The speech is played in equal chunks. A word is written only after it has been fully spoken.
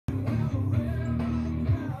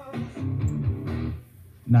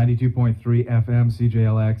92.3 FM,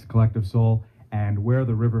 CJLX, Collective Soul, and Where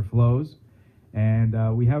the River Flows.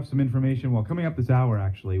 And we have some information, well, coming up this hour,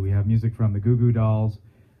 actually. We have music from the Goo Goo Dolls,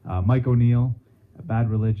 Mike O'Neill, Bad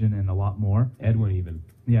Religion, and a lot more. Edwin even.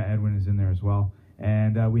 Yeah, Edwin is in there as well.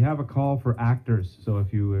 And we have a call for actors, so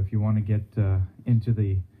if you want to get into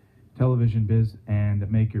the television biz and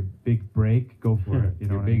make your big break, go for it. You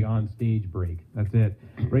know, your big on-stage break. That's it.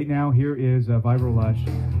 Right now, here is Vibro Lush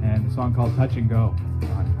and a song called Touch and Go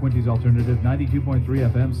on Quinty's Alternative, 92.3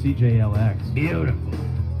 FM, CJLX. Beautiful.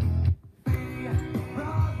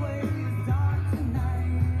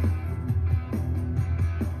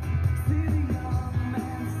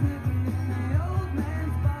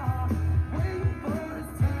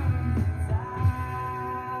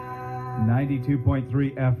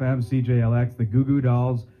 92.3 FM, CJLX, the Goo Goo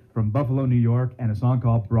Dolls from Buffalo, New York, and a song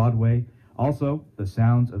called Broadway. Also, the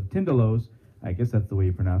sounds of Tindalos, I guess that's the way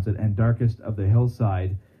you pronounce it, and Darkest of the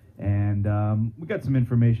Hillside. And we got some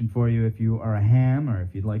information for you if you are a ham or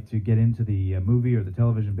if you'd like to get into the movie or the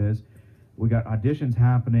television biz. We got auditions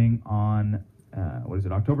happening on,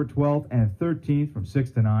 October 12th and 13th from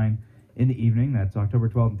 6 to 9 in the evening. That's October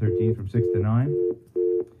 12th and 13th from 6 to 9.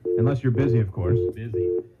 Unless you're busy, of course.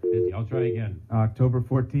 Busy. I'll try again. October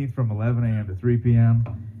 14th from 11 a.m. to 3 p.m.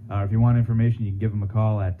 If you want information, you can give them a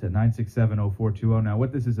call at 967-0420. Now,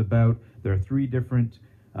 what this is about, there are three different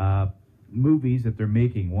movies that they're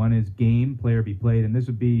making. One is Game, Player Be Played, and this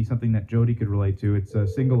would be something that Jodie could relate to. It's a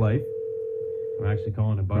Single Life. I'm actually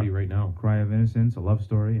calling a buddy right now. Cry of Innocence, a love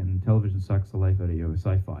story, and Television Sucks the Life Out of You, a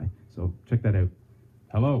sci-fi. So check that out.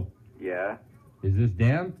 Hello. Yeah. Is this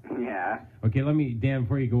Dan? Yeah. Okay, Dan,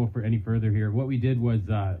 before you go for any further here, what we did was,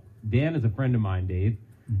 Dan is a friend of mine, Dave,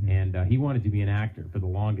 and he wanted to be an actor for the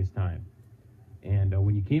longest time. And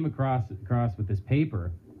when you came across with this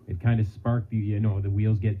paper, it kind of sparked the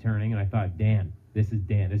wheels get turning, and I thought, Dan. This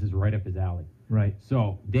is right up his alley. Right.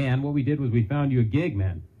 So, Dan, what we did was we found you a gig,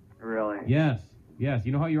 man. Really? Yes.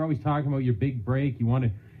 You know how you're always talking about your big break?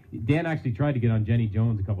 Dan actually tried to get on Jenny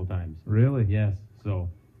Jones a couple times. Really? Yes, so...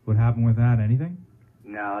 What happened with that? Anything?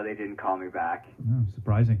 No, they didn't call me back. Oh,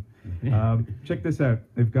 surprising. Check this out.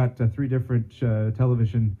 They've got three different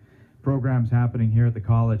television programs happening here at the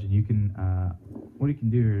college, and you can, what you can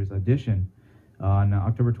do here is audition on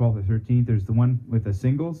October 12th or 13th. There's the one with the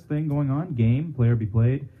singles thing going on, Game, Player Be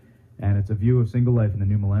Played, and it's a view of single life in the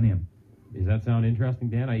new millennium. Does that sound interesting,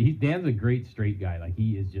 Dan? Dan's a great straight guy. Like,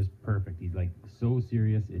 he is just perfect. He's, like, so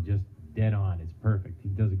serious. It just... dead on. It's perfect. He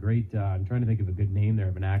does a great, I'm trying to think of a good name there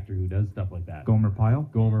of an actor who does stuff like that. Gomer Pyle?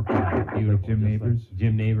 Gomer Pyle. Beautiful. Like Jim Neighbors? Like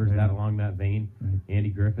Jim Neighbors, right. That along that vein. Right. Andy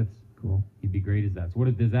Griffiths. Cool. He'd be great as that. So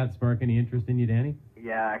does that spark any interest in you, Danny?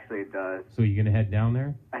 Yeah, actually it does. So you going to head down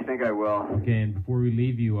there? I think I will. Okay, and before we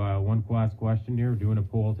leave you, one last question here. We're doing a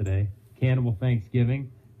poll today. Cannibal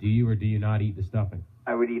Thanksgiving, do you or do you not eat the stuffing?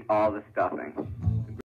 I would eat all the stuffing.